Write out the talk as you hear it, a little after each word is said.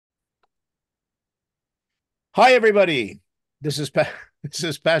Hi, everybody. This is this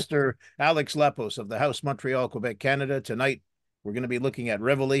is Pastor Alex Lapos of the House Montreal, Quebec, Canada. Tonight, we're going to be looking at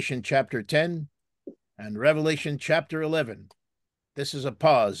Revelation chapter 10 and Revelation chapter 11. This is a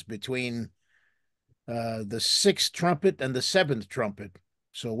pause between the sixth trumpet and the seventh trumpet.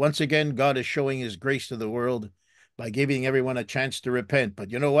 So once again, God is showing his grace to the world by giving everyone a chance to repent.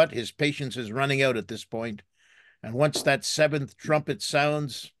 But you know what? His patience is running out at this point. And once that seventh trumpet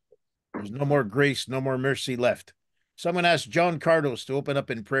sounds, there's no more grace, no more mercy left. Someone asked John Cardos to open up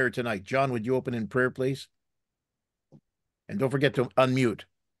in prayer tonight. John, would you open in prayer, please? And don't forget to unmute.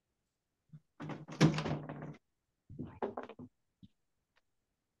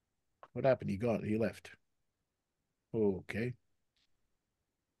 What happened? He gone. He left. Okay.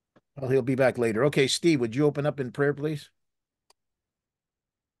 Well, he'll be back later. Okay, Steve, would you open up in prayer, please?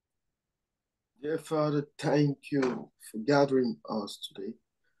 Dear Father, thank you for gathering us today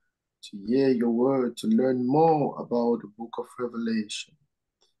to hear your word, to learn more about the book of Revelation.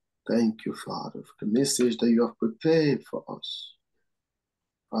 Thank you, Father, for the message that you have prepared for us.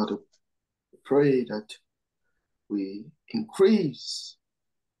 Father, we pray that we increase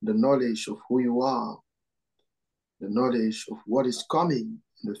the knowledge of who you are, the knowledge of what is coming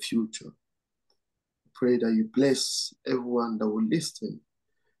in the future. Pray that you bless everyone that will listen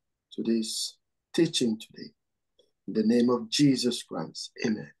to this teaching today. In the name of Jesus Christ,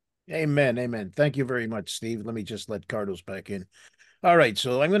 amen. Amen. Amen. Thank you very much, Steve. Let me just let Cardos back in. All right.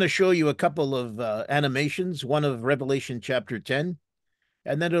 So I'm going to show you a couple of animations, one of Revelation chapter 10,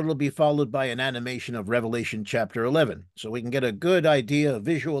 and then it'll be followed by an animation of Revelation chapter 11. So we can get a good idea, a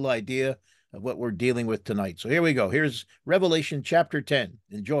visual idea of what we're dealing with tonight. So here we go. Here's Revelation chapter 10.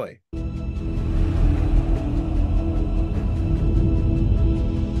 Enjoy.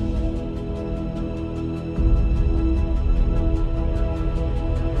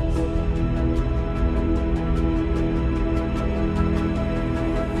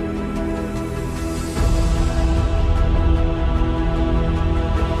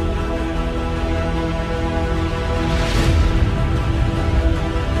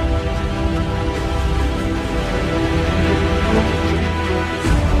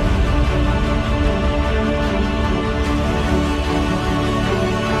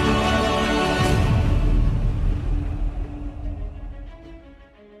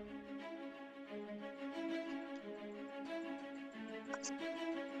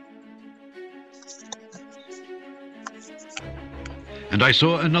 And I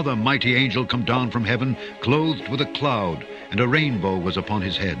saw another mighty angel come down from heaven, clothed with a cloud, and a rainbow was upon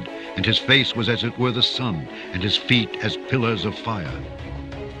his head, and his face was as it were the sun, and his feet as pillars of fire.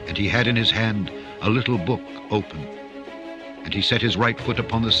 And he had in his hand a little book open. And he set his right foot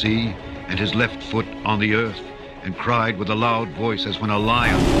upon the sea, and his left foot on the earth, and cried with a loud voice as when a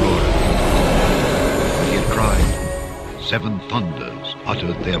lion roareth. And he had cried, 7 thunders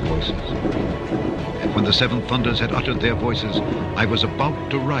uttered their voices. And when the 7 thunders had uttered their voices, I was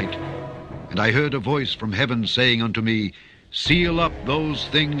about to write. And I heard a voice from heaven saying unto me, Seal up those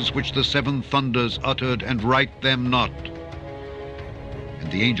things which the 7 thunders uttered, and write them not.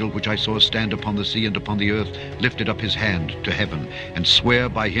 And the angel which I saw stand upon the sea and upon the earth lifted up his hand to heaven, and sware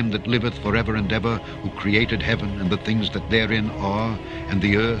by him that liveth forever and ever, who created heaven and the things that therein are, and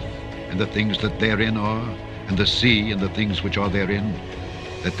the earth and the things that therein are, and the sea and the things which are therein,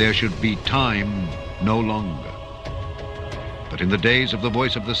 that there should be time no longer. But in the days of the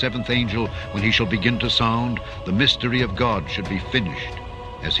voice of the 7th angel, when he shall begin to sound, the mystery of God should be finished,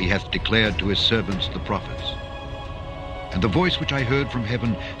 as he hath declared to his servants the prophets. And the voice which I heard from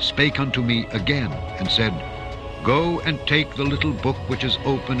heaven spake unto me again, and said, Go and take the little book which is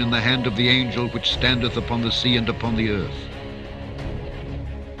open in the hand of the angel which standeth upon the sea and upon the earth.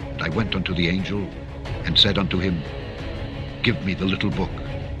 And I went unto the angel, and said unto him, Give me the little book.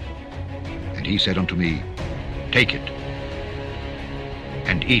 And he said unto me, Take it,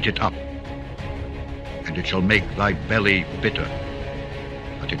 and eat it up, and it shall make thy belly bitter,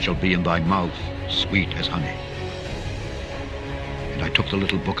 but it shall be in thy mouth sweet as honey. And I took the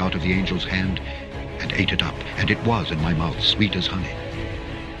little book out of the angel's hand, and ate it up, and it was in my mouth sweet as honey.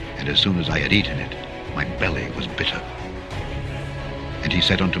 And as soon as I had eaten it, my belly was bitter. And he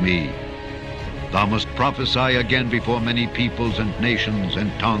said unto me, Thou must prophesy again before many peoples and nations and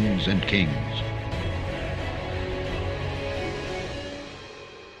tongues and kings.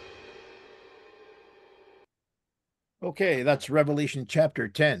 Okay, that's Revelation chapter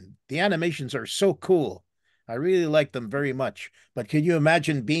 10. The animations are so cool. I really like them very much. But can you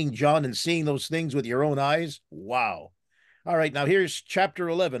imagine being John and seeing those things with your own eyes? Wow. All right, now here's chapter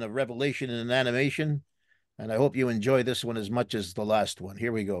 11 of Revelation in an animation. And I hope you enjoy this one as much as the last one.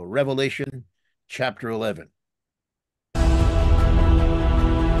 Here we go. Revelation chapter 11.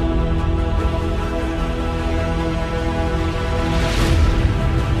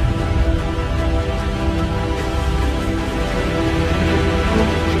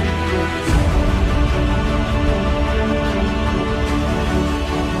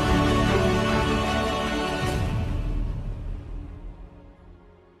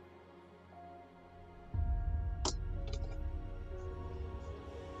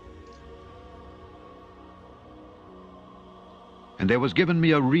 And there was given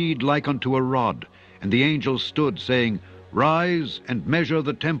me a reed like unto a rod, and the angel stood, saying, Rise and measure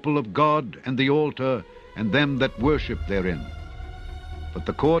the temple of God, and the altar, and them that worship therein. But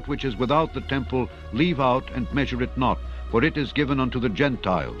the court which is without the temple leave out, and measure it not, for it is given unto the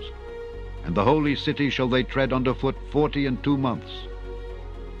Gentiles. And the holy city shall they tread under foot 42 months.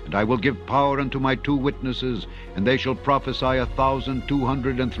 And I will give power unto my 2 witnesses, and they shall prophesy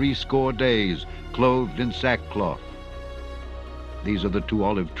 1,260 days, clothed in sackcloth. These are the 2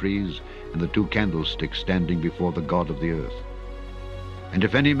 olive trees, and the 2 candlesticks standing before the God of the earth. And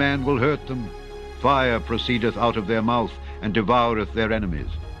if any man will hurt them, fire proceedeth out of their mouth, and devoureth their enemies.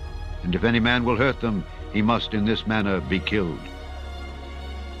 And if any man will hurt them, he must in this manner be killed.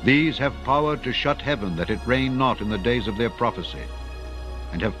 These have power to shut heaven, that it rain not in the days of their prophecy,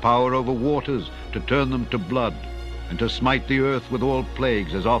 and have power over waters to turn them to blood, and to smite the earth with all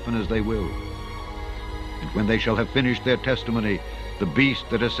plagues as often as they will. And when they shall have finished their testimony, the beast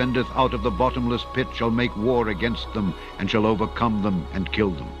that ascendeth out of the bottomless pit shall make war against them, and shall overcome them and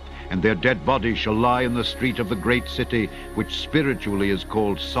kill them. And their dead bodies shall lie in the street of the great city, which spiritually is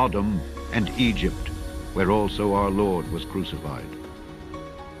called Sodom and Egypt, where also our Lord was crucified.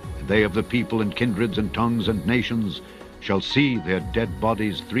 And they of the people and kindreds and tongues and nations shall see their dead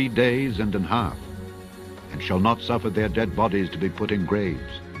bodies 3 days and an half, and shall not suffer their dead bodies to be put in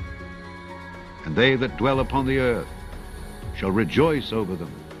graves. And they that dwell upon the earth shall rejoice over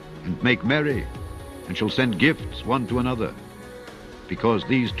them, and make merry, and shall send gifts one to another, because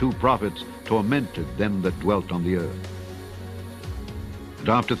these 2 prophets tormented them that dwelt on the earth. And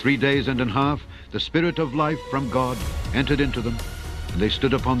after 3 days and an half, the Spirit of life from God entered into them, and they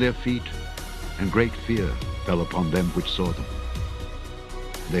stood upon their feet, and great fear fell upon them which saw them.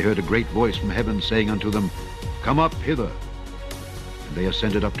 And they heard a great voice from heaven saying unto them, Come up hither. And they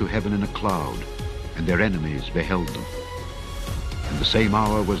ascended up to heaven in a cloud, and their enemies beheld them. In the same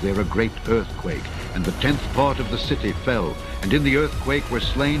hour was there a great earthquake, and the 10th part of the city fell, and in the earthquake were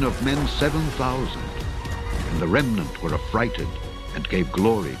slain of men 7,000. And the remnant were affrighted, and gave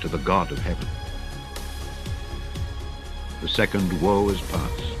glory to the God of heaven. The second woe is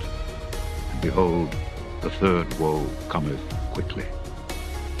past, and behold, the third woe cometh quickly.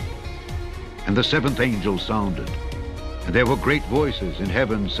 And the 7th angel sounded, and there were great voices in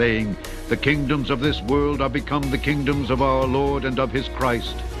heaven, saying, The kingdoms of this world are become the kingdoms of our Lord and of his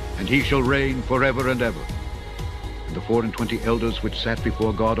Christ, and he shall reign forever and ever. And the 24 elders which sat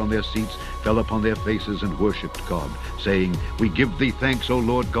before God on their seats fell upon their faces and worshipped God, saying, We give thee thanks, O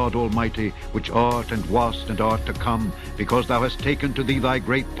Lord God Almighty, which art and wast and art to come, because thou hast taken to thee thy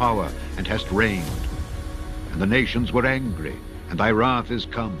great power, and hast reigned. And the nations were angry, and thy wrath is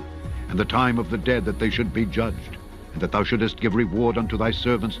come, and the time of the dead that they should be judged, and that thou shouldest give reward unto thy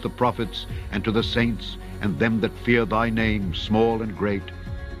servants the prophets, and to the saints, and them that fear thy name, small and great,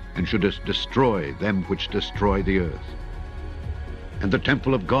 and shouldest destroy them which destroy the earth. And the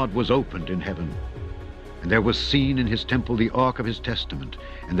temple of God was opened in heaven, and there was seen in his temple the ark of his testament,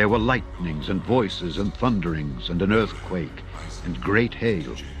 and there were lightnings and voices and thunderings, and an earthquake, and great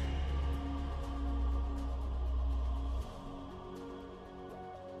hail.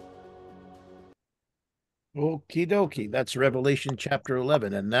 Okie dokie. That's Revelation chapter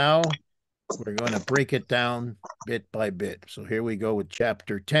 11. And now we're going to break it down bit by bit. So here we go with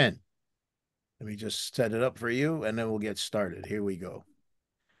chapter 10. Let me just set it up for you, and then we'll get started. Here we go.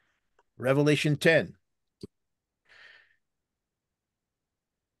 Revelation 10.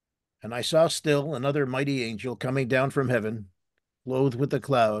 And I saw still another mighty angel coming down from heaven, clothed with a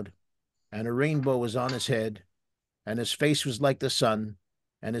cloud, and a rainbow was on his head, and his face was like the sun,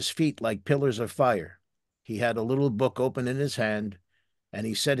 and his feet like pillars of fire. He had a little book open in his hand, and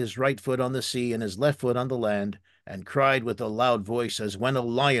he set his right foot on the sea and his left foot on the land, and cried with a loud voice as when a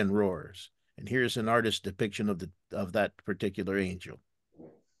lion roars. And here's an artist's depiction of that particular angel.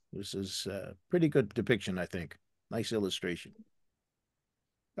 This is a pretty good depiction, I think. Nice illustration.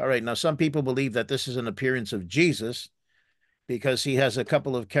 All right, now some people believe that this is an appearance of Jesus because he has a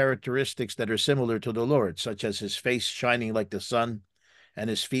couple of characteristics that are similar to the Lord, such as his face shining like the sun and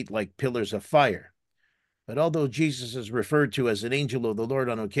his feet like pillars of fire. But although Jesus is referred to as an angel of the Lord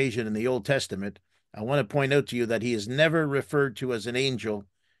on occasion in the Old Testament, I want to point out to you that he is never referred to as an angel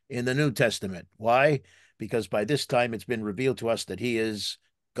in the New Testament. Why? Because by this time it's been revealed to us that he is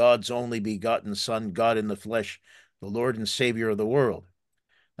God's only begotten Son, God in the flesh, the Lord and Savior of the world.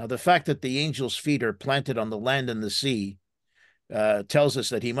 Now, the fact that the angel's feet are planted on the land and the sea tells us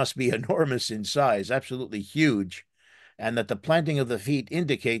that he must be enormous in size, absolutely huge, and that the planting of the feet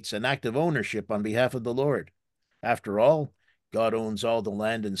indicates an act of ownership on behalf of the Lord. After all, God owns all the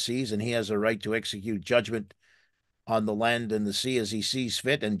land and seas, and he has a right to execute judgment on the land and the sea as he sees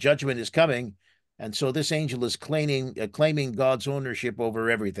fit, and judgment is coming. And so this angel is claiming God's ownership over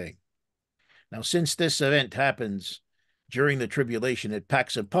everything. Now, since this event happens during the tribulation, it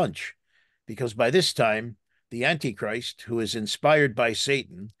packs a punch, because by this time, the Antichrist, who is inspired by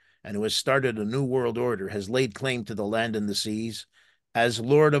Satan and who has started a new world order, has laid claim to the land and the seas as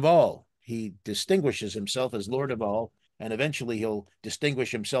Lord of all. He distinguishes himself as Lord of all, and eventually he'll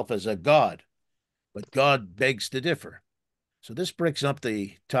distinguish himself as a God. But God begs to differ. So this breaks up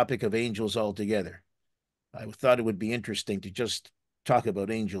the topic of angels altogether. I thought it would be interesting to just talk about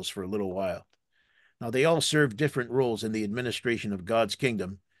angels for a little while. Now, they all serve different roles in the administration of God's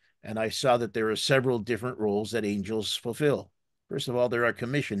kingdom, and I saw that there are several different roles that angels fulfill. First of all, there are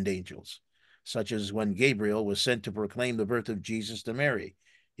commissioned angels, such as when Gabriel was sent to proclaim the birth of Jesus to Mary.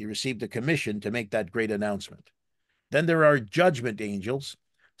 He received a commission to make that great announcement. Then there are judgment angels,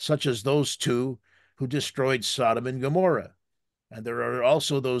 such as those two who destroyed Sodom and Gomorrah. And there are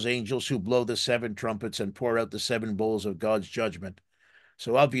also those angels who blow the seven trumpets and pour out the seven bowls of God's judgment.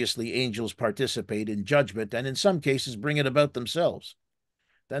 So obviously, angels participate in judgment and in some cases bring it about themselves.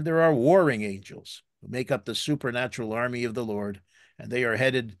 Then there are warring angels who make up the supernatural army of the Lord, and they are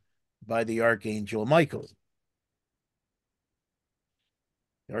headed by the Archangel Michael.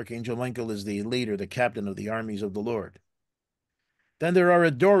 The Archangel Michael is the leader, the captain of the armies of the Lord. Then there are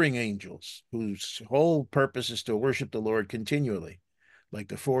adoring angels whose whole purpose is to worship the Lord continually, like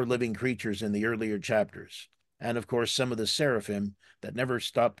the four living creatures in the earlier chapters. And of course, some of the seraphim that never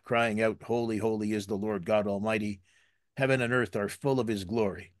stop crying out, "Holy, holy is the Lord God Almighty. Heaven and earth are full of his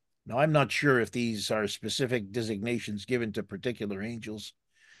glory." Now, I'm not sure if these are specific designations given to particular angels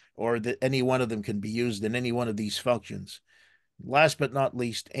or that any one of them can be used in any one of these functions. Last but not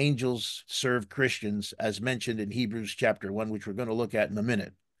least, angels serve Christians, as mentioned in Hebrews chapter 1, which we're going to look at in a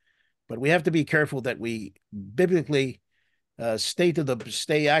minute. But we have to be careful that we biblically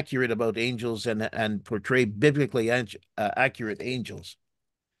stay accurate about angels and portray biblically accurate angels.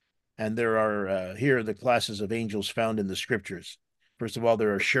 And there are here are the classes of angels found in the scriptures. First of all,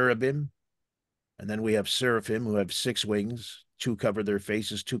 there are cherubim, and then we have seraphim who have 6 wings. 2 cover their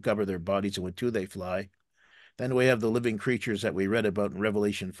faces, 2 cover their bodies, and with 2 they fly. Then we have the living creatures that we read about in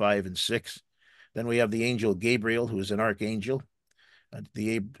Revelation 5 and 6. Then we have the angel Gabriel, who is an archangel,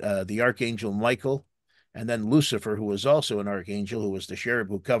 the archangel Michael, and then Lucifer, who was also an archangel, who was the cherub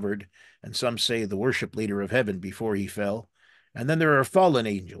who covered, and some say the worship leader of heaven before he fell. And then there are fallen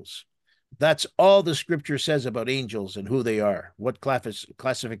angels. That's all the scripture says about angels and who they are, what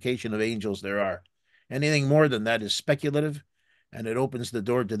classification of angels there are. Anything more than that is speculative, and it opens the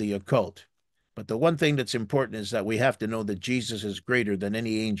door to the occult. But the one thing that's important is that we have to know that Jesus is greater than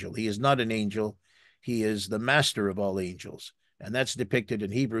any angel. He is not an angel. He is the master of all angels. And that's depicted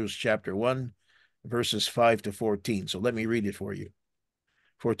in Hebrews chapter 1, verses 5 to 14. So let me read it for you.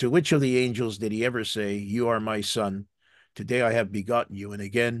 For to which of the angels did he ever say, "You are my son, today I have begotten you," and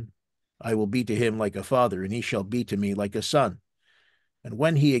again, "I will be to him like a father, and he shall be to me like a son"? And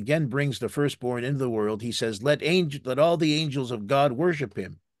when he again brings the firstborn into the world, he says, let all the angels of God worship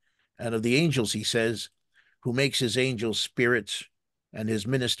him. And of the angels, he says, who makes his angels spirits and his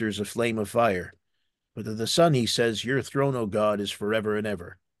ministers a flame of fire. But of the Son, he says, your throne, O God, is forever and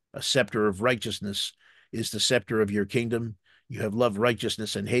ever. A scepter of righteousness is the scepter of your kingdom. You have loved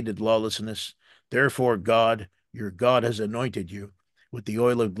righteousness and hated lawlessness. Therefore, God, your God, has anointed you with the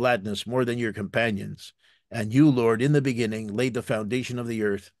oil of gladness more than your companions. And you, Lord, in the beginning laid the foundation of the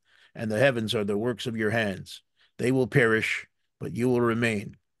earth, and the heavens are the works of your hands. They will perish, but you will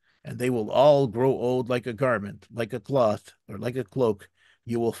remain. And they will all grow old like a garment, like a cloth, or like a cloak.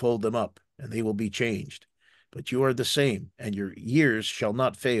 You will fold them up, and they will be changed. But you are the same, and your years shall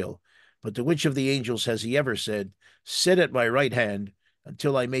not fail. But to which of the angels has he ever said, sit at my right hand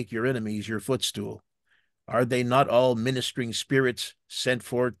until I make your enemies your footstool? Are they not all ministering spirits sent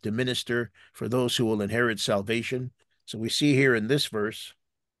forth to minister for those who will inherit salvation? So we see here in this verse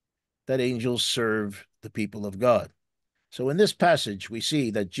that angels serve the people of God. So in this passage, we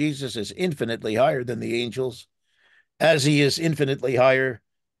see that Jesus is infinitely higher than the angels, as he is infinitely higher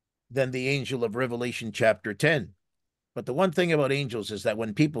than the angel of Revelation chapter 10. But the one thing about angels is that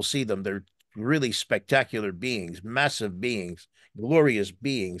when people see them, they're really spectacular beings, massive beings, glorious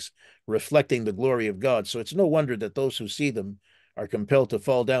beings, reflecting the glory of God. So it's no wonder that those who see them are compelled to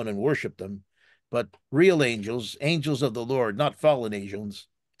fall down and worship them. But real angels, angels of the Lord, not fallen angels,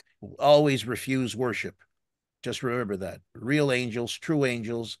 will always refuse worship. Just remember that. Real angels, true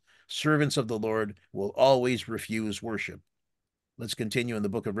angels, servants of the Lord will always refuse worship. Let's continue in the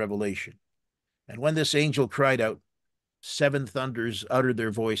book of Revelation. And when this angel cried out, 7 thunders uttered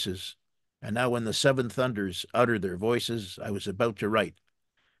their voices. And now when the seven thunders uttered their voices, I was about to write.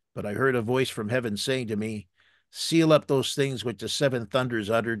 But I heard a voice from heaven saying to me, seal up those things which the seven thunders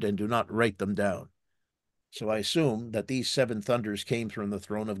uttered and do not write them down. So I assume that these seven thunders came from the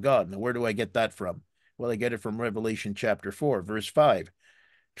throne of God. Now, where do I get that from? Well, I get it from Revelation chapter 4, verse 5.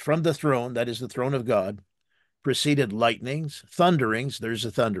 From the throne, that is the throne of God, proceeded lightnings, thunderings, there's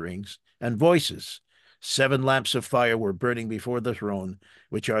the thunderings, and voices. Seven lamps of fire were burning before the throne,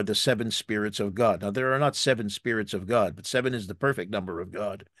 which are the seven spirits of God. Now, there are not seven spirits of God, but seven is the perfect number of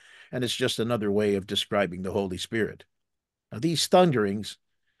God, and it's just another way of describing the Holy Spirit. Now, these thunderings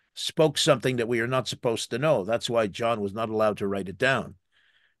spoke something that we are not supposed to know. That's why John was not allowed to write it down.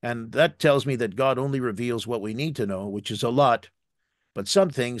 And that tells me that God only reveals what we need to know, which is a lot, but some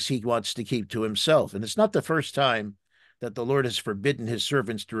things he wants to keep to himself. And it's not the first time that the Lord has forbidden his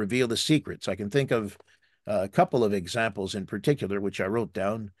servants to reveal the secrets. I can think of a couple of examples in particular, which I wrote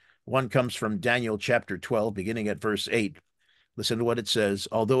down. One comes from Daniel chapter 12, beginning at verse 8. Listen to what it says.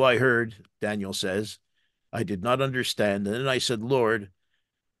 Although I heard, Daniel says, I did not understand. And then I said, Lord,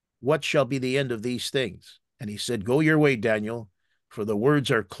 what shall be the end of these things? And he said, go your way, Daniel, for the words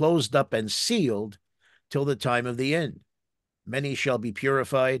are closed up and sealed till the time of the end. Many shall be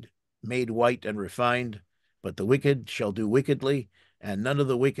purified, made white and refined, but the wicked shall do wickedly, and none of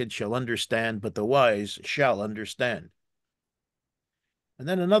the wicked shall understand, but the wise shall understand. And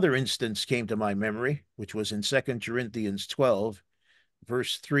then another instance came to my memory, which was in 2 Corinthians 12,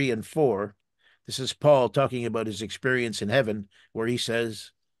 verse 3 and 4. This is Paul talking about his experience in heaven, where he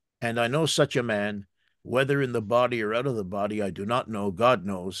says, and I know such a man, whether in the body or out of the body, I do not know, God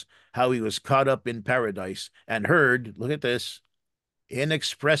knows, how he was caught up in paradise and heard, look at this,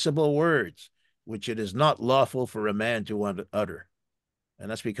 inexpressible words, which it is not lawful for a man to utter. And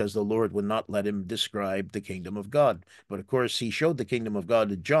that's because the Lord would not let him describe the kingdom of God. But of course, he showed the kingdom of God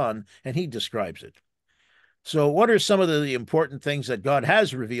to John, and he describes it. So what are some of the important things that God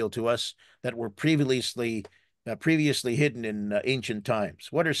has revealed to us that were previously hidden in ancient times?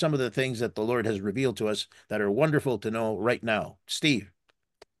 What are some of the things that the Lord has revealed to us that are wonderful to know right now? Steve,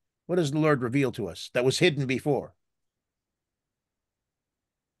 what has the Lord revealed to us that was hidden before?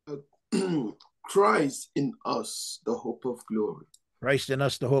 Christ in us, the hope of glory. Christ in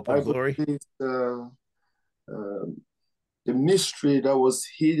us, the hope of glory. The mystery that was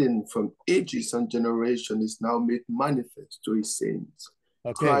hidden from ages and generations is now made manifest to his saints.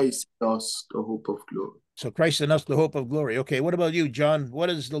 Okay. Christ in us, the hope of glory. So Christ in us, the hope of glory. Okay, what about you, John? What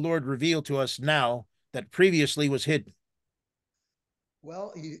does the Lord reveal to us now that previously was hidden?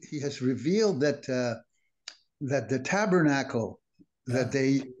 Well, he has revealed that that the tabernacle that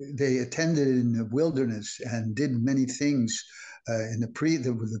they attended in the wilderness and did many things in the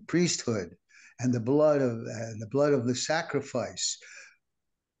priesthood and the blood of the sacrifice.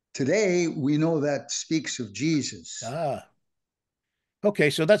 Today we know that speaks of Jesus.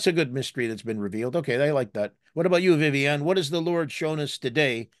 Okay, so that's a good mystery that's been revealed. Okay, I like that. What about you, Vivian? What has the Lord shown us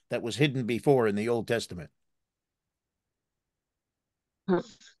today that was hidden before in the Old Testament?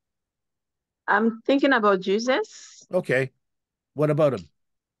 I'm thinking about Jesus. Okay. What about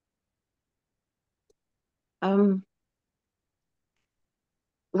him?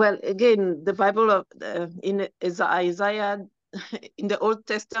 Well, again, the Bible of in Isaiah in the Old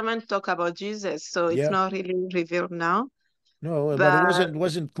Testament talk about Jesus, so it's not really revealed now. No, but it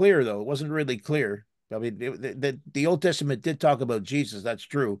wasn't clear though. It wasn't really clear. I mean, the Old Testament did talk about Jesus. That's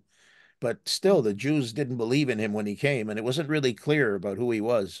true, but still, the Jews didn't believe in him when he came, and it wasn't really clear about who he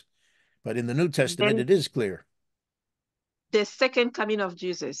was. But in the New Testament, it is clear. The second coming of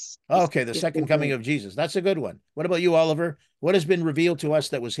Jesus. Okay, the second coming of Jesus. That's a good one. What about you, Oliver? What has been revealed to us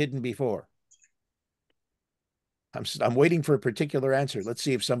that was hidden before? I'm waiting for a particular answer. Let's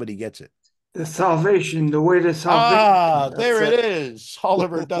see if somebody gets it. The salvation, the way to salvation. Ah, there it is.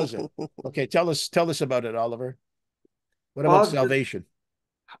 Oliver does it. Okay, tell us about it, Oliver. What about salvation?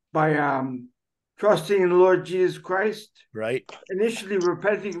 By trusting in the Lord Jesus Christ. Right. Initially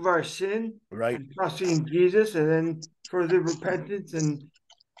repenting of our sin. Right. And trusting in Jesus, and then further repentance and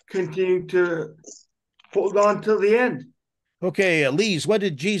continuing to hold on till the end. Okay, Elise, what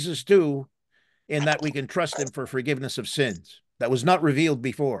did Jesus do in that we can trust him for forgiveness of sins? That was not revealed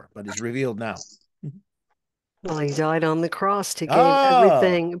before, but is revealed now. Well, he died on the cross. He gave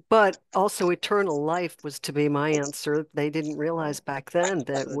everything, but also eternal life was to be my answer. They didn't realize back then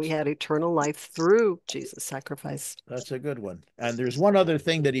that we had eternal life through Jesus' sacrifice. That's a good one. And there's one other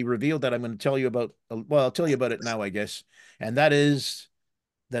thing that he revealed that I'm going to tell you about. Well, I'll tell you about it now, I guess. And that is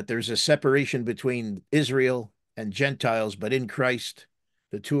that there's a separation between Israel and Gentiles, but in Christ,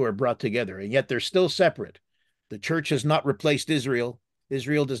 the two are brought together, and yet they're still separate. The church has not replaced Israel,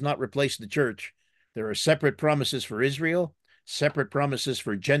 Israel does not replace the church. There are separate promises for Israel, separate promises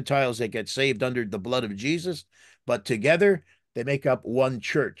for Gentiles that get saved under the blood of Jesus, but together they make up one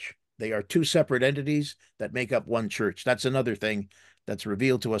church. They are two separate entities that make up one church. That's another thing that's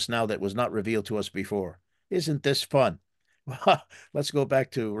revealed to us now that was not revealed to us before. Isn't this fun? Let's go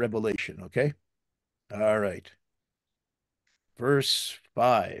back to Revelation, okay? All right. Verse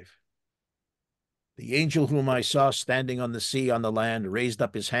 5. The angel whom I saw standing on the sea on the land raised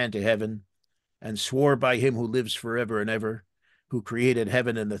up his hand to heaven and swore by him who lives forever and ever, who created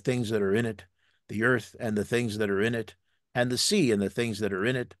heaven and the things that are in it, the earth and the things that are in it, and the sea and the things that are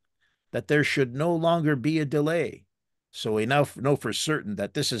in it, that there should no longer be a delay. So we now know for certain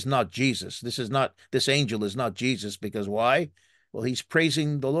that this is not Jesus. This angel is not Jesus, because why? Well, he's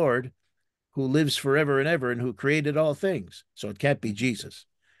praising the Lord who lives forever and ever and who created all things. So it can't be Jesus.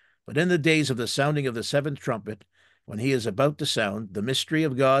 But in the days of the sounding of the seventh trumpet, when he is about to sound, the mystery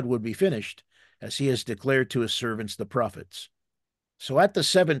of God would be finished, as he has declared to his servants, the prophets. So at the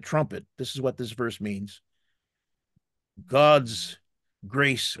seventh trumpet, this is what this verse means, God's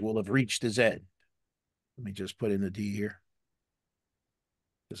grace will have reached his end. Let me just put in the D here,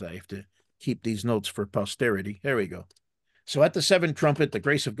 because I have to keep these notes for posterity. There we go. So at the seventh trumpet, the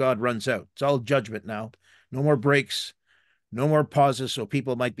grace of God runs out. It's all judgment now. No more breaks, no more pauses so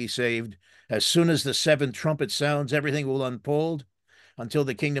people might be saved. As soon as the seventh trumpet sounds, everything will unfold until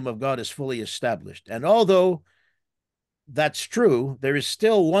the kingdom of God is fully established. And although that's true, there is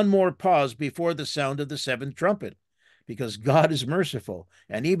still one more pause before the sound of the seventh trumpet, because God is merciful.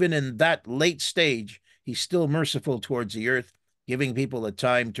 And even in that late stage, he's still merciful towards the earth, giving people a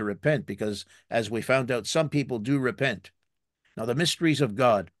time to repent, because as we found out, some people do repent. Now, the mysteries of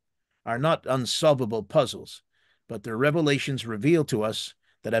God are not unsolvable puzzles, but they're revelations revealed to us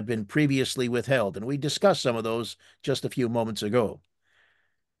that have been previously withheld. And we discussed some of those just a few moments ago.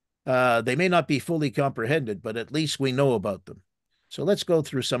 They may not be fully comprehended, but at least we know about them. So let's go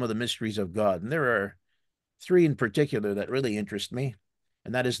through some of the mysteries of God. And there are three in particular that really interest me,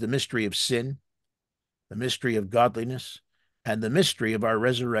 and that is the mystery of sin, the mystery of godliness, and the mystery of our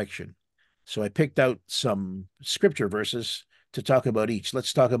resurrection. So I picked out some scripture verses to talk about each.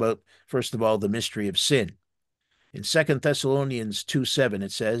 Let's talk about, first of all, the mystery of sin. In 2 Thessalonians 2:7,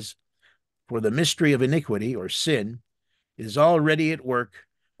 it says, "For the mystery of iniquity, or sin, is already at work.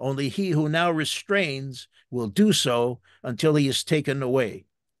 Only he who now restrains will do so until he is taken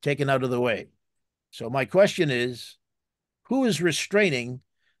out of the way." So my question is, who is restraining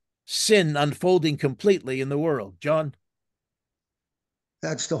sin unfolding completely in the world? John?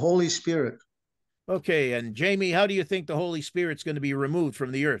 That's the Holy Spirit. Okay, and Jamie, how do you think the Holy Spirit's going to be removed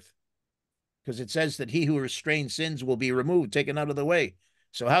from the earth? Because it says that he who restrains sins will be removed, taken out of the way.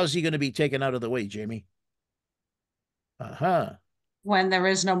 So how's he going to be taken out of the way, Jamie? When there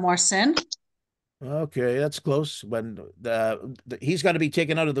is no more sin. Okay, that's close. When he's got to be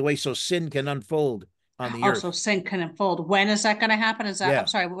taken out of the way so sin can unfold on the earth. So sin can unfold. When is that going to happen? Is that, Yeah. I'm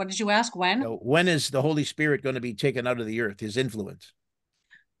sorry, what did you ask? When? When is the Holy Spirit going to be taken out of the earth, his influence?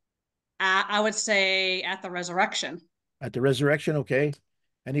 I would say at the resurrection. At the resurrection, okay.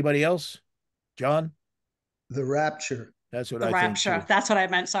 Anybody else? John? The rapture. That's what The I rapture. think too. That's what I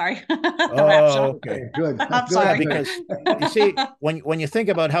meant. Sorry. Oh, rapture. okay. Good. I'm sorry. Because you see, when you think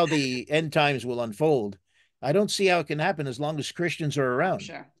about how the end times will unfold, I don't see how it can happen as long as Christians are around.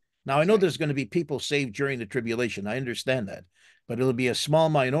 Sure. Now, I know there's going to be people saved during the tribulation. I understand that, but it'll be a small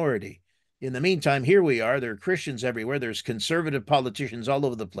minority. In the meantime, here we are. There are Christians everywhere. There's conservative politicians all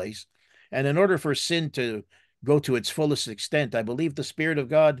over the place. And in order for sin to go to its fullest extent, I believe the Spirit of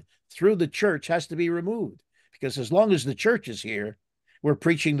God through the church has to be removed. Because as long as the church is here, we're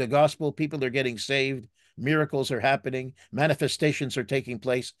preaching the gospel, people are getting saved, miracles are happening, manifestations are taking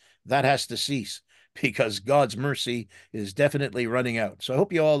place. That has to cease, because God's mercy is definitely running out. So I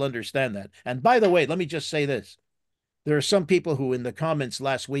hope you all understand that. And by the way, let me just say this. There are some people who in the comments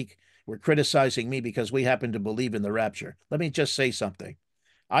last week were criticizing me because we happen to believe in the rapture. Let me just say something.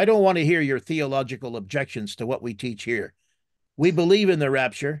 I don't want to hear your theological objections to what we teach here. We believe in the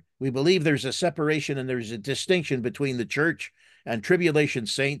rapture. We believe there's a separation and there's a distinction between the church and tribulation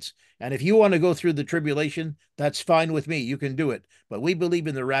saints. And if you want to go through the tribulation, that's fine with me. You can do it. But we believe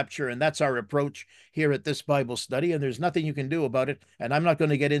in the rapture, and that's our approach here at this Bible study, and there's nothing you can do about it. And I'm not going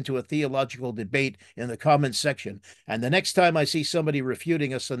to get into a theological debate in the comments section. And the next time I see somebody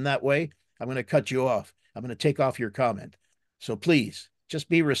refuting us in that way, I'm going to cut you off. I'm going to take off your comment. So please, just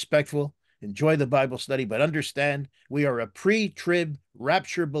be respectful. Enjoy the Bible study, but understand we are a pre-trib,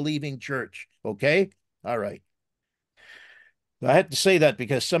 rapture-believing church, okay? All right. I had to say that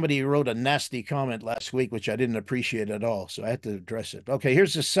because somebody wrote a nasty comment last week, which I didn't appreciate at all. So I had to address it. Okay,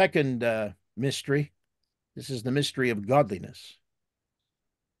 here's the second mystery. This is the mystery of godliness.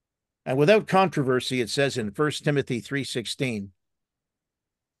 And without controversy, it says in 1 Timothy 3:16,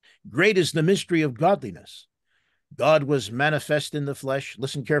 great is the mystery of godliness. God was manifest in the flesh.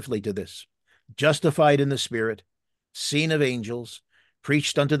 Listen carefully to this. Justified in the spirit, seen of angels,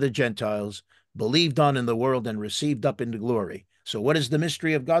 preached unto the Gentiles, believed on in the world, and received up into glory. So what is the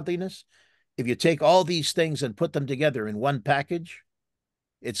mystery of godliness? If you take all these things and put them together in one package,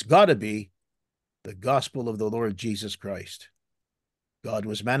 it's got to be the gospel of the Lord Jesus Christ. God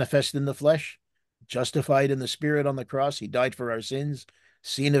was manifest in the flesh, justified in the spirit on the cross. He died for our sins,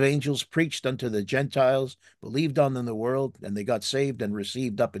 seen of angels, preached unto the Gentiles, believed on in the world, and they got saved and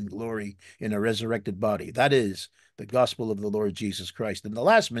received up in glory in a resurrected body. That is the gospel of the Lord Jesus Christ. And the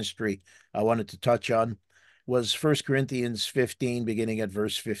last mystery I wanted to touch on was 1 Corinthians 15, beginning at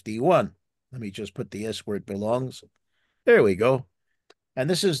verse 51. Let me just put the S where it belongs. There we go. And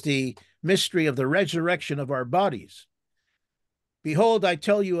this is the mystery of the resurrection of our bodies. Behold, I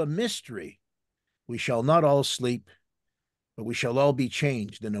tell you a mystery. We shall not all sleep, but we shall all be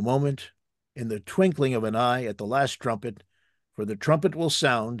changed in a moment, in the twinkling of an eye, at the last trumpet. For the trumpet will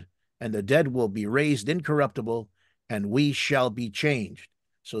sound, and the dead will be raised incorruptible, and we shall be changed.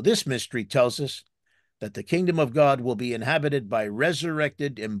 So this mystery tells us that the kingdom of God will be inhabited by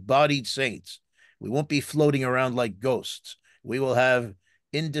resurrected, embodied saints. We won't be floating around like ghosts. We will have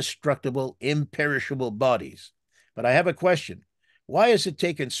indestructible, imperishable bodies. But I have a question. Why has it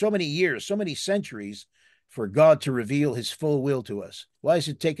taken so many years, so many centuries for God to reveal his full will to us? Why has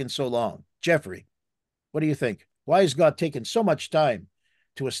it taken so long? Jeffrey, what do you think? Why has God taken so much time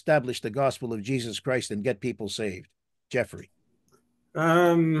to establish the gospel of Jesus Christ and get people saved? Jeffrey.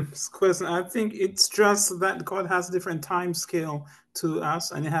 Question. I think it's just that God has a different time scale to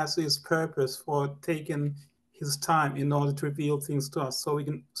us, and he has his purpose for taking his time in order to reveal things to us, so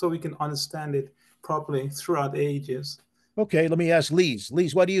we can understand it properly throughout the ages. Okay, let me ask Lise.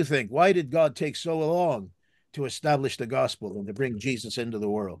 Lise, what do you think? Why did God take so long to establish the gospel and to bring Jesus into the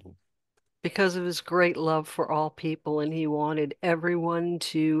world? Because of his great love for all people, and he wanted everyone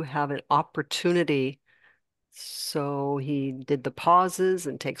to have an opportunity. So he did the pauses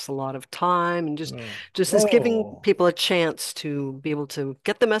and takes a lot of time and just is giving people a chance to be able to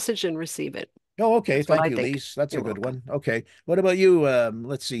get the message and receive it. Oh, okay. That's Thank you, Lise. That's a good one. Okay. What about you?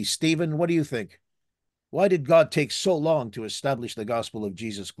 Let's see, Stephen, what do you think? Why did God take so long to establish the gospel of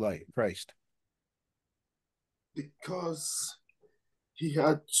Jesus Christ? Because he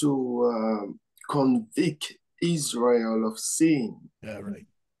had to convict Israel of sin. Yeah, right.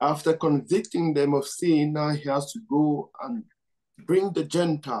 After convicting them of sin, now he has to go and bring the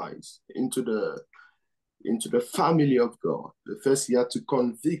Gentiles into the family of God. First, he had to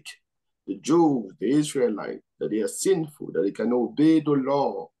convict the Jews, the Israelites, that they are sinful, that they can obey the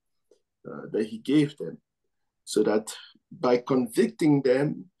law that he gave them, so that by convicting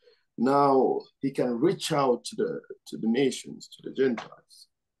them, now he can reach out to the nations, to the Gentiles.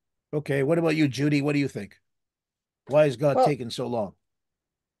 Okay, what about you, Judy? What do you think? Why is God taking so long?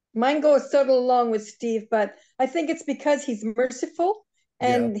 Mine goes sort of along with Steve, but I think it's because he's merciful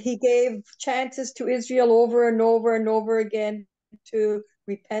and he gave chances to Israel over and over and over again to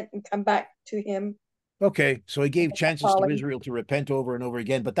repent and come back to him. Okay, so he gave chances to Israel to repent over and over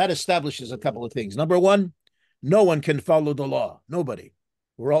again, but that establishes a couple of things. Number one, no one can follow the law. Nobody.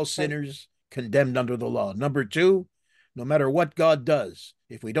 We're all sinners condemned under the law. Number two, no matter what God does,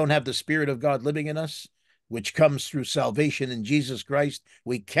 if we don't have the Spirit of God living in us, which comes through salvation in Jesus Christ,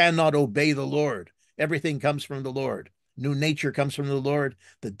 we cannot obey the Lord. Everything comes from the Lord. New nature comes from the Lord.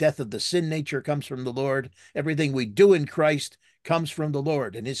 The death of the sin nature comes from the Lord. Everything we do in Christ comes from the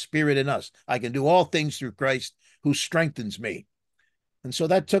Lord and his Spirit in us. I can do all things through Christ who strengthens me. And so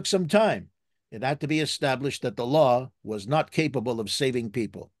that took some time. It had to be established that the law was not capable of saving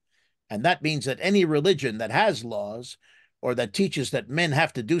people. And that means that any religion that has laws or that teaches that men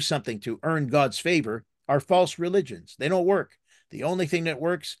have to do something to earn God's favor are false religions. They don't work. The only thing that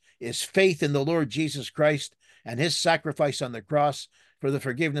works is faith in the Lord Jesus Christ and his sacrifice on the cross for the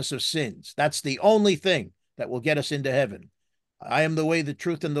forgiveness of sins. That's the only thing that will get us into heaven. I am the way, the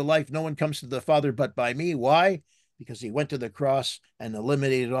truth, and the life. No one comes to the Father but by me. Why? Because he went to the cross and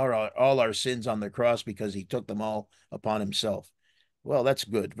eliminated all our sins on the cross because he took them all upon himself. Well, that's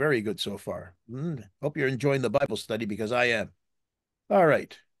good. Very good so far. Hope you're enjoying the Bible study because I am. All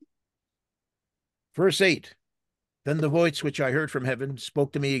right. Verse 8. Then the voice which I heard from heaven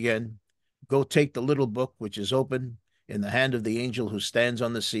spoke to me again. Go take the little book which is open in the hand of the angel who stands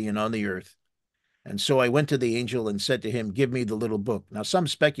on the sea and on the earth. And so I went to the angel and said to him, give me the little book. Now, some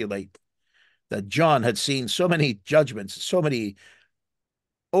speculate that John had seen so many judgments, so many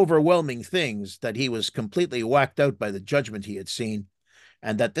overwhelming things, that he was completely whacked out by the judgment he had seen,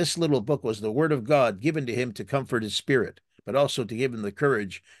 and that this little book was the word of God given to him to comfort his spirit, but also to give him the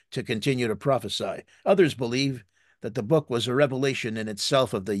courage to continue to prophesy. Others believe that the book was a revelation in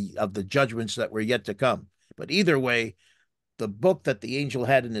itself of the judgments that were yet to come. But either way, the book that the angel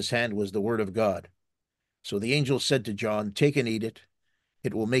had in his hand was the word of God. So the angel said to John, take and eat it.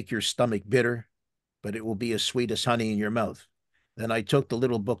 It will make your stomach bitter, but it will be as sweet as honey in your mouth. Then I took the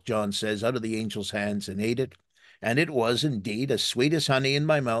little book, John says, out of the angel's hands and ate it, and it was indeed as sweet as honey in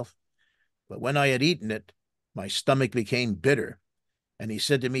my mouth. But when I had eaten it, my stomach became bitter. And he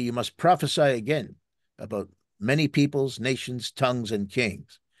said to me, you must prophesy again about many peoples, nations, tongues, and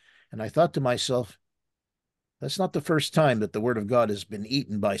kings. And I thought to myself, that's not the first time that the word of God has been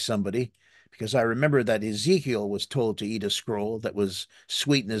eaten by somebody, because I remember that Ezekiel was told to eat a scroll that was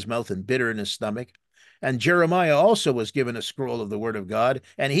sweet in his mouth and bitter in his stomach. And Jeremiah also was given a scroll of the word of God,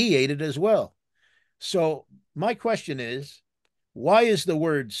 and he ate it as well. So my question is, why is the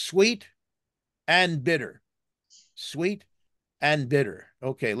word sweet and bitter? Sweet and bitter.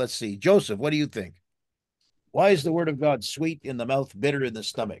 Okay, let's see. Joseph, what do you think? Why is the word of God sweet in the mouth, bitter in the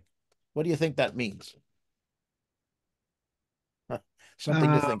stomach? What do you think that means?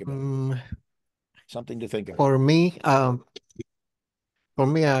 Something to think about. Something to think about. For me,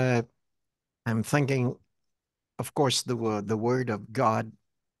 I'm thinking, of course, the word of God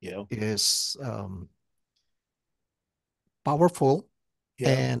is powerful,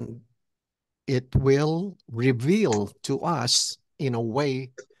 and it will reveal to us in a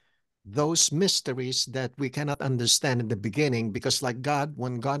way those mysteries that we cannot understand in the beginning, because like God,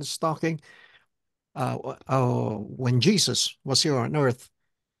 when God is talking, when Jesus was here on earth,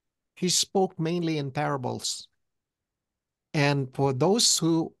 he spoke mainly in parables. And for those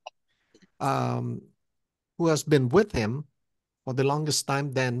who has been with him for the longest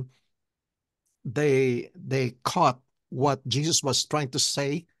time, then they caught what Jesus was trying to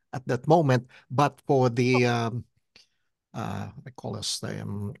say at that moment. But for the I call us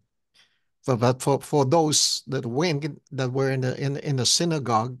for those that were in the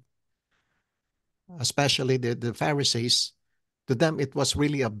synagogue, especially the Pharisees, to them it was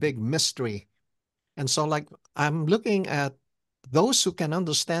really a big mystery. And so, like, I'm looking at those who can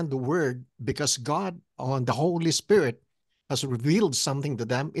understand the word, because God on the Holy Spirit has revealed something to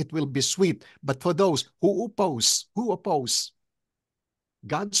them, it will be sweet. But for those who oppose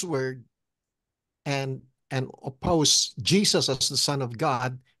God's word and oppose Jesus as the Son of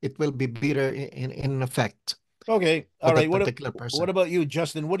God, it will be bitter in effect. Okay, all right. What about you,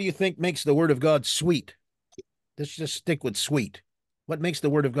 Justin? What do you think makes the word of God sweet? Let's just stick with sweet. What makes the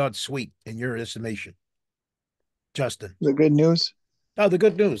word of God sweet in your estimation? Justin. The good news. Oh, the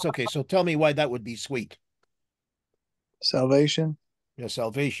good news. Okay, so tell me why that would be sweet. Salvation. Yeah,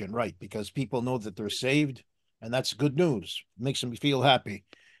 salvation, right, because people know that they're saved, and that's good news. It makes them feel happy.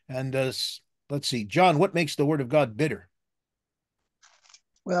 And let's see, John, what makes the word of God bitter?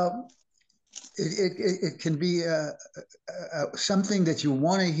 Well, it can be something that you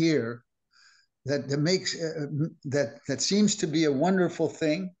want to hear, that makes that seems to be a wonderful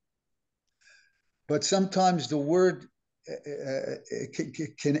thing, but sometimes the word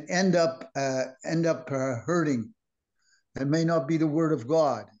can end up hurting. It may not be the word of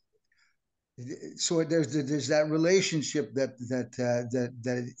God. So there's that relationship that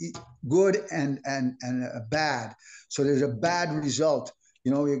good and bad. So there's a bad result.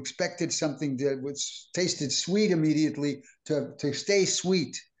 You know, you expected something that was tasted sweet immediately to stay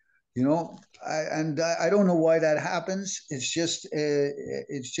sweet. You know, I don't know why that happens. It's just I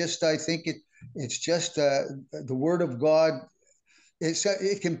think it's just the word of God.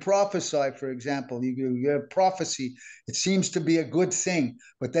 It can prophesy, for example. You have prophecy. It seems to be a good thing,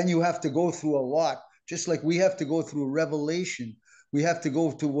 but then you have to go through a lot. Just like we have to go through revelation. We have to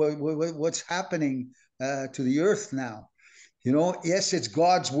go to what's happening to the earth now. You know, yes, it's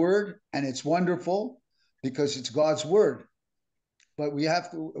God's word, and it's wonderful because it's God's word. But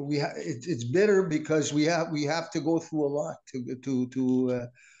it's bitter because we have to go through a lot to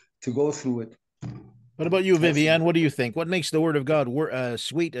go through it. What about you, Viviane? What do you think? What makes the word of God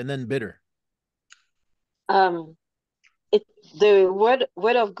sweet and then bitter? The word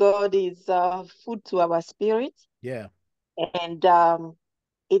of God is food to our spirit. Yeah. And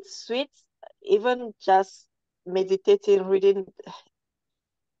it's sweet, even just meditating, reading,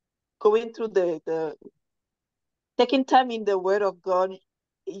 going through taking time in the word of God.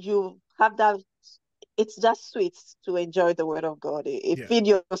 You have that it's just sweet to enjoy the word of God. It Yeah. feeds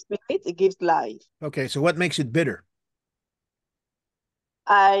your spirit, it gives life. Okay, so what makes it bitter?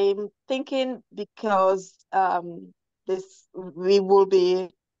 I'm thinking because this we will be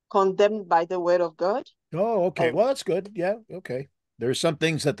condemned by the word of God. Oh, okay. And Well, that's good. Yeah, okay. There's some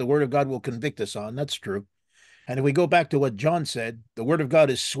things that the word of God will convict us on. That's true. And if we go back to what John said, the word of God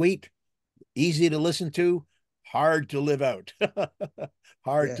is sweet, easy to listen to, hard to live out.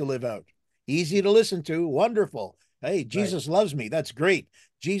 Hard Yeah, to live out. Easy to listen to, wonderful. Hey, right. Jesus loves me. That's great.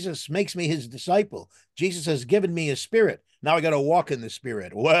 Jesus makes me his disciple. Jesus has given me a spirit. Now I got to walk in the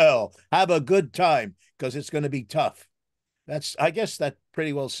spirit. Well, have a good time because it's going to be tough. I guess that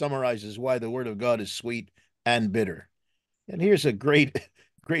pretty well summarizes why the word of God is sweet and bitter. And here's a great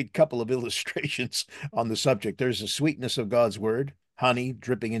couple of illustrations on the subject. There's the sweetness of God's word, honey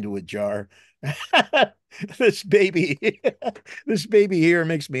dripping into a jar. this baby, this baby here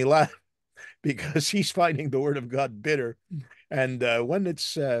makes me laugh because he's finding the word of God bitter. And when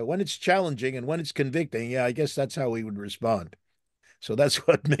it's challenging and when it's convicting, yeah, I guess that's how he would respond. So that's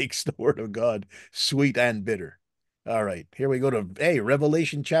what makes the word of God sweet and bitter. All right, here we go to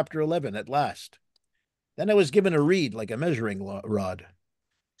Revelation chapter 11 at last. Then I was given a reed like a measuring rod,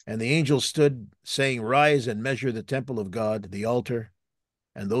 and the angel stood, saying, Rise and measure the temple of God, the altar,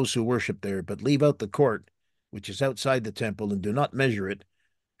 and those who worship there, but leave out the court, which is outside the temple, and do not measure it,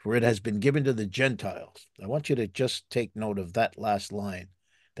 for it has been given to the Gentiles. I want you to just take note of that last line,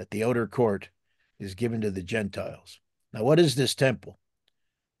 that the outer court is given to the Gentiles. Now, what is this temple?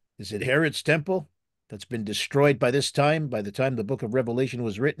 Is it Herod's temple that's been destroyed by the time the book of Revelation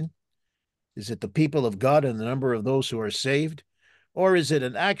was written? Is it the people of God and the number of those who are saved? Or is it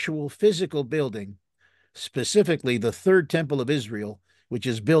an actual physical building, specifically the third temple of Israel, which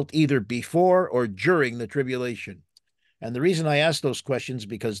is built either before or during the tribulation? And the reason I ask those questions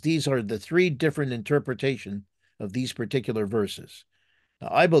because these are the three different interpretations of these particular verses. Now,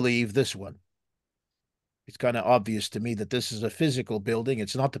 I believe this one. It's kind of obvious to me that this is a physical building.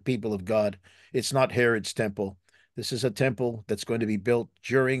 It's not the people of God. It's not Herod's temple. This is a temple that's going to be built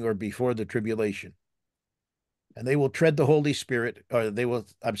during or before the tribulation. And they will tread the Holy Spirit, or they will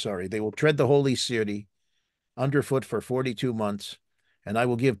tread the holy city underfoot for 42 months. And I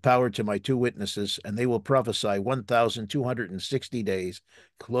will give power to my two witnesses, and they will prophesy 1,260 days,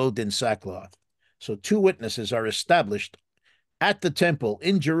 clothed in sackcloth. So two witnesses are established at the temple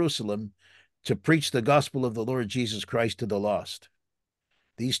in Jerusalem to preach the gospel of the Lord Jesus Christ to the lost.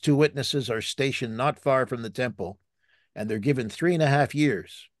 These two witnesses are stationed not far from the temple, and they're given 3.5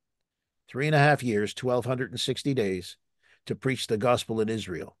 years, 1,260 days, to preach the gospel in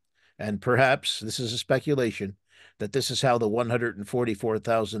Israel. And perhaps, this is a speculation, that this is how the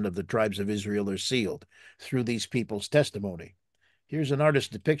 144,000 of the tribes of Israel are sealed, through these people's testimony. Here's an artist's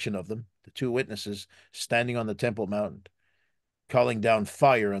depiction of them, the two witnesses standing on the Temple Mount, calling down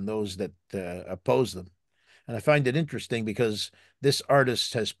fire on those that oppose them. And I find it interesting because this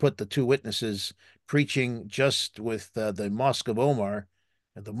artist has put the two witnesses preaching just with the Mosque of Omar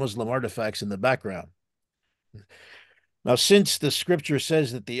and the Muslim artifacts in the background. Now, since the scripture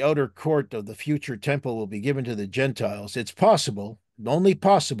says that the outer court of the future temple will be given to the Gentiles, it's possible, only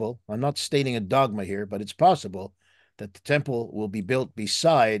possible, I'm not stating a dogma here, but it's possible that the temple will be built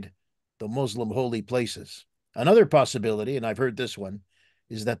beside the Muslim holy places. Another possibility, and I've heard this one,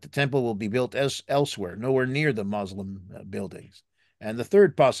 is that the temple will be built elsewhere, nowhere near the Muslim buildings. And the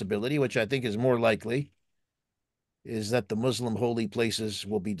third possibility, which I think is more likely, is that the Muslim holy places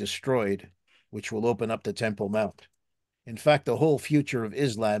will be destroyed, which will open up the Temple Mount. In fact, the whole future of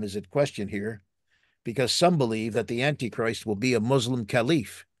Islam is at question here, because some believe that the Antichrist will be a Muslim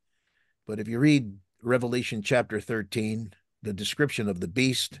caliph. But if you read Revelation chapter 13, the description of the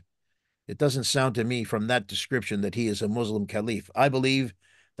beast, it doesn't sound to me from that description that he is a Muslim caliph. I believe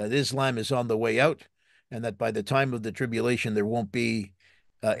that Islam is on the way out, and that by the time of the tribulation, there won't be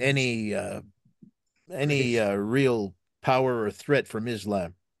any real power or threat from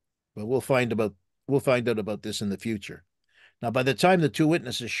Islam. But we'll find out about this in the future. Now, by the time the two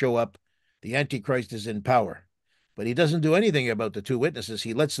witnesses show up, the Antichrist is in power. But he doesn't do anything about the two witnesses.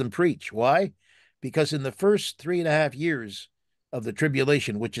 He lets them preach. Why? Because in the first 3.5 years of the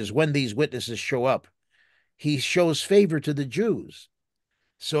tribulation, which is when these witnesses show up, he shows favor to the Jews.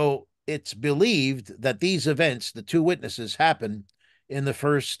 So it's believed that these events, the two witnesses, happen in the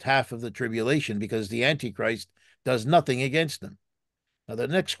first half of the tribulation because the Antichrist does nothing against them. Now, the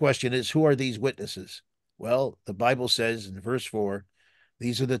next question is, who are these witnesses? Well, the Bible says in verse 4,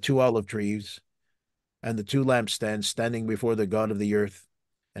 these are the two olive trees and the two lampstands standing before the God of the earth.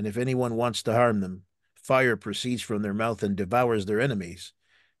 And if anyone wants to harm them, fire proceeds from their mouth and devours their enemies.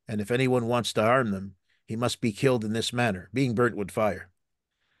 And if anyone wants to harm them, he must be killed in this manner, being burnt with fire.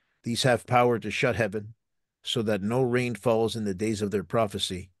 These have power to shut heaven, so that no rain falls in the days of their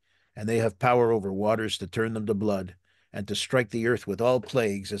prophecy, and they have power over waters to turn them to blood, and to strike the earth with all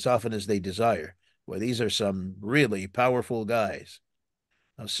plagues as often as they desire. Well, these are some really powerful guys.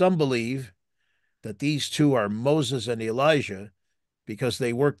 Now, some believe that these two are Moses and Elijah because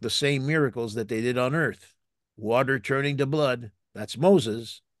they worked the same miracles that they did on earth. Water turning to blood, that's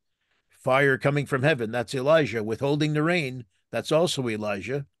Moses. Fire coming from heaven, that's Elijah. Withholding the rain, that's also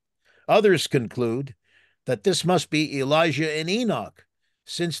Elijah. Others conclude that this must be Elijah and Enoch,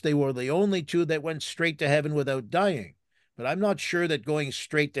 since they were the only two that went straight to heaven without dying. But I'm not sure that going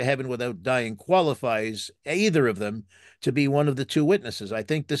straight to heaven without dying qualifies either of them to be one of the two witnesses. I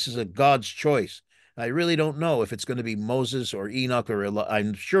think this is a God's choice. I really don't know if it's going to be Moses or Enoch or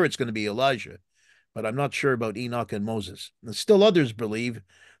I'm sure it's going to be Elijah, but I'm not sure about Enoch and Moses. And still others believe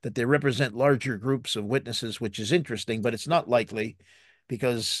that they represent larger groups of witnesses, which is interesting, but it's not likely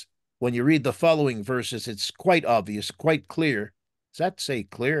because when you read the following verses, it's quite obvious, quite clear. Does that say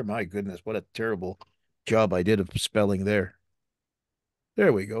clear? My goodness, what a terrible job I did of spelling there.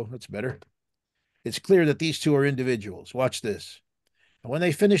 There we go. That's better. It's clear that these two are individuals. Watch this. And when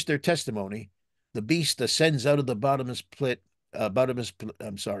they finish their testimony, the beast ascends out of the bottomless pit, out of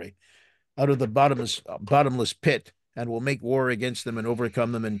the bottomless pit, and will make war against them and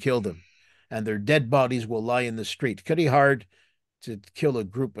overcome them and kill them. And their dead bodies will lie in the street. Pretty hard to kill a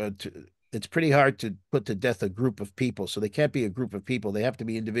group. It's pretty hard to put to death a group of people. So they can't be a group of people. They have to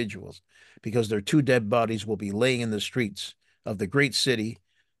be individuals because their two dead bodies will be laying in the streets of the great city,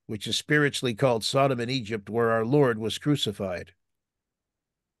 which is spiritually called Sodom and Egypt, where our Lord was crucified.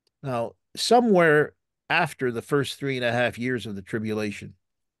 Now, somewhere after the first 3.5 years of the tribulation,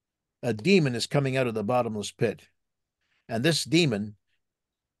 a demon is coming out of the bottomless pit. And this demon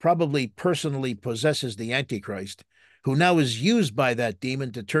probably personally possesses the Antichrist, who now is used by that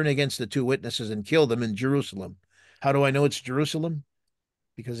demon to turn against the two witnesses and kill them in Jerusalem. How do I know it's Jerusalem?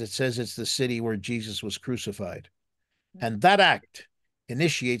 Because it says it's the city where Jesus was crucified. And that act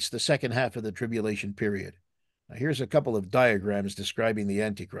initiates the second half of the tribulation period. Now, here's a couple of diagrams describing the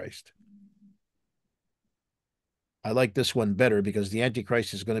Antichrist. I like this one better because the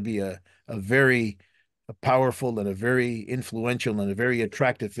Antichrist is going to be a very powerful and a very influential and a very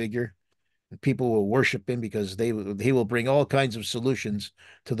attractive figure. And people will worship him because he will bring all kinds of solutions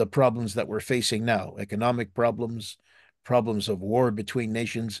to the problems that we're facing now. Economic problems, problems of war between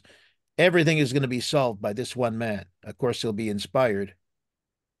nations. Everything is going to be solved by this one man. Of course, he'll be inspired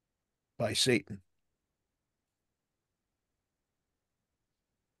by Satan.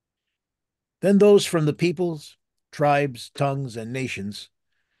 Then those from the peoples, tribes, tongues, and nations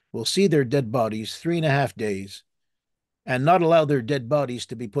will see their dead bodies 3.5 days and not allow their dead bodies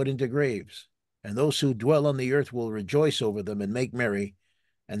to be put into graves. And those who dwell on the earth will rejoice over them and make merry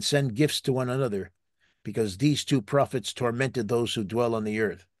and send gifts to one another, because these two prophets tormented those who dwell on the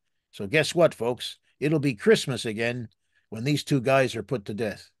earth. So guess what, folks? It'll be Christmas again when these two guys are put to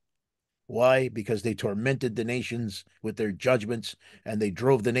death. Why? Because they tormented the nations with their judgments and they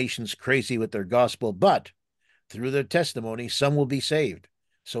drove the nations crazy with their gospel. But through their testimony, some will be saved.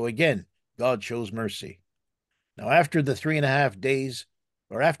 So again, God shows mercy. Now, after 3.5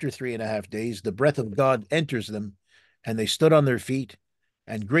 days, the breath of God enters them, and they stood on their feet,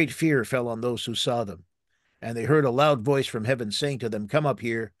 and great fear fell on those who saw them. And they heard a loud voice from heaven saying to them, "Come up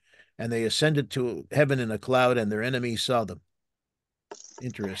here." And they ascended to heaven in a cloud, and their enemies saw them.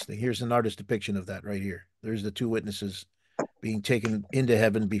 Interesting. Here's an artist's depiction of that right here. There's the two witnesses being taken into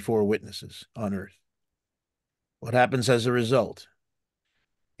heaven before witnesses on earth. What happens as a result?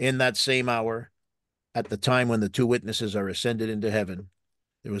 In that same hour, at the time when the two witnesses are ascended into heaven,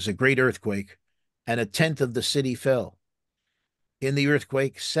 there was a great earthquake, and 1/10 of the city fell. In the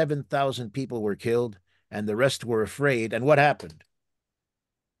earthquake, 7,000 people were killed, and the rest were afraid. And what happened?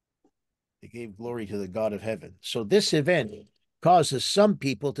 They gave glory to the God of heaven. So this event causes some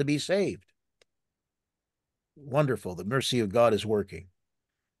people to be saved. Wonderful. The mercy of God is working.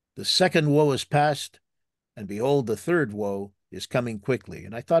 The second woe is past, and behold, the third woe is coming quickly.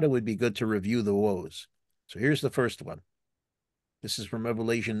 And I thought it would be good to review the woes. So here's the first one. This is from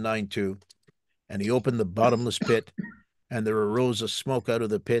Revelation 9:2. And he opened the bottomless pit, and there arose a smoke out of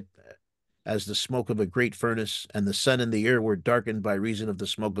the pit as the smoke of a great furnace, and the sun and the air were darkened by reason of the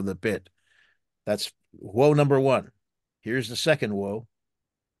smoke of the pit. That's woe number one. Here's the second woe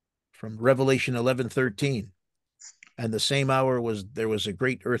from Revelation 11:13. And the same hour there was a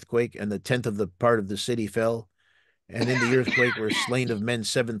great earthquake, and 1/10 of the part of the city fell. And in the earthquake were slain of men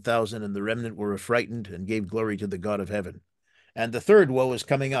 7,000, and the remnant were affrighted and gave glory to the God of heaven. And the third woe is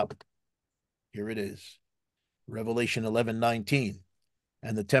coming up. Here it is. Revelation 11:19.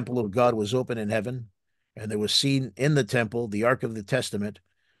 And the temple of God was open in heaven, and there was seen in the temple the ark of the testament,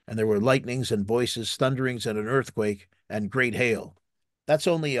 and there were lightnings and voices, thunderings and an earthquake, and great hail. That's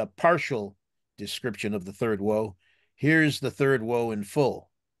only a partial description of the third woe. Here's the third woe in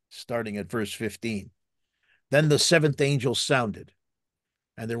full, starting at verse 15. Then the seventh angel sounded,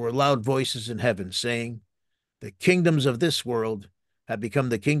 and there were loud voices in heaven, saying, the kingdoms of this world have become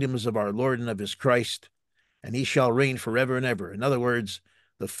the kingdoms of our Lord and of his Christ, and he shall reign forever and ever. In other words,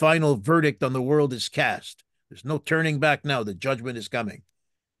 the final verdict on the world is cast. There's no turning back now. The judgment is coming.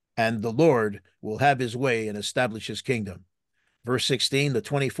 And the Lord will have his way and establish his kingdom. Verse 16, the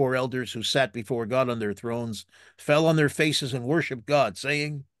 24 elders who sat before God on their thrones fell on their faces and worshiped God,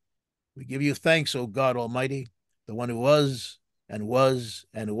 saying, we give you thanks, O God Almighty, the one who was, and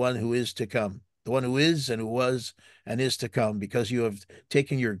the one who is to come. The one who is, and who was, and is to come, because you have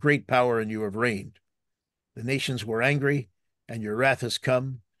taken your great power and you have reigned. The nations were angry, and your wrath has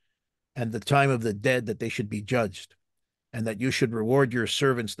come, and the time of the dead that they should be judged, and that you should reward your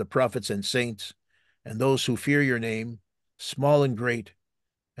servants, the prophets and saints, and those who fear your name, small and great,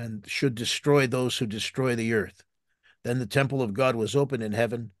 and should destroy those who destroy the earth. Then the temple of God was opened in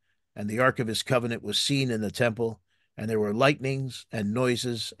heaven, and the ark of his covenant was seen in the temple, and there were lightnings and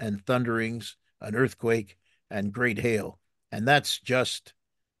noises and thunderings, an earthquake, and great hail. And that's just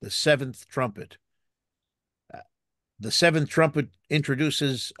the seventh trumpet. The seventh trumpet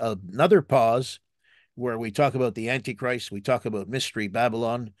introduces another pause where we talk about the Antichrist, we talk about Mystery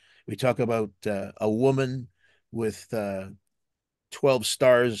Babylon, we talk about a woman with 12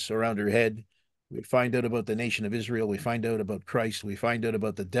 stars around her head. We find out about the nation of Israel. We find out about Christ. We find out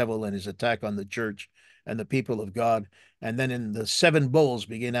about the devil and his attack on the church and the people of God. And then in the seven bowls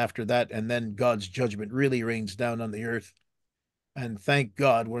begin after that, and then God's judgment really rains down on the earth. And thank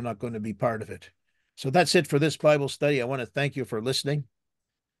God we're not going to be part of it. So that's it for this Bible study. I want to thank you for listening.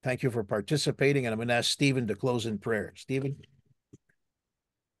 Thank you for participating. And I'm going to ask Stephen to close in prayer. Stephen?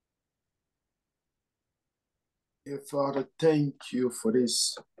 Dear Father, thank you for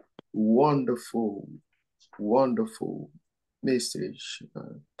this wonderful, wonderful message,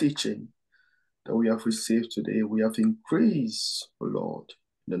 teaching that we have received today. We have increased, oh Lord,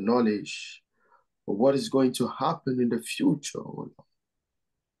 the knowledge of what is going to happen in the future, oh Lord.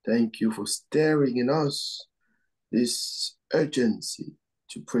 Thank you for stirring in us this urgency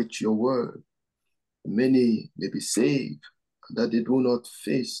to preach your word. Many may be saved, and that they do not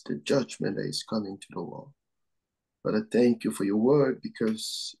face the judgment that is coming to the world. But I thank you for your word,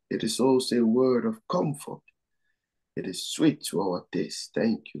 because it is also a word of comfort. It is sweet to our taste.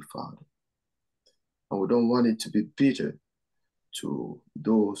 Thank you, Father. And we don't want it to be bitter to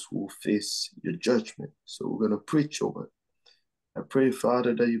those who face your judgment. So we're going to preach your word. I pray,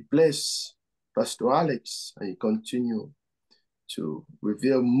 Father, that you bless Pastor Alex and you continue to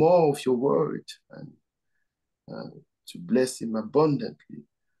reveal more of your word and to bless him abundantly.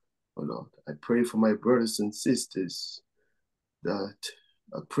 Oh Lord, I pray for my brothers and sisters that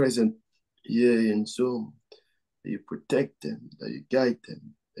are present here in Zoom, that you protect them, that you guide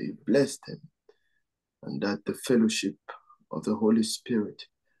them, that you bless them, and that the fellowship of the Holy Spirit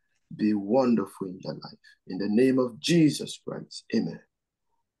be wonderful in their life. In the name of Jesus Christ, amen.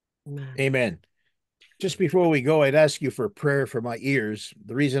 Amen. Just before we go, I'd ask you for prayer for my ears.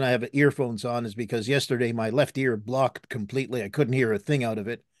 The reason I have earphones on is because yesterday my left ear blocked completely. I couldn't hear a thing out of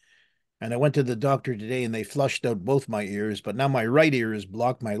it. And I went to the doctor today and they flushed out both my ears, but now my right ear is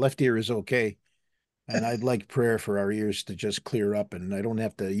blocked. My left ear is okay. And I'd like prayer for our ears to just clear up, and I don't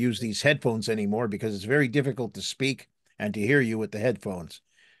have to use these headphones anymore, because it's very difficult to speak and to hear you with the headphones.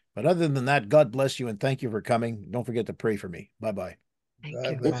 But other than that, God bless you and thank you for coming. Don't forget to pray for me. Bye-bye.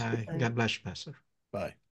 Bye. God bless you, Pastor. Bye.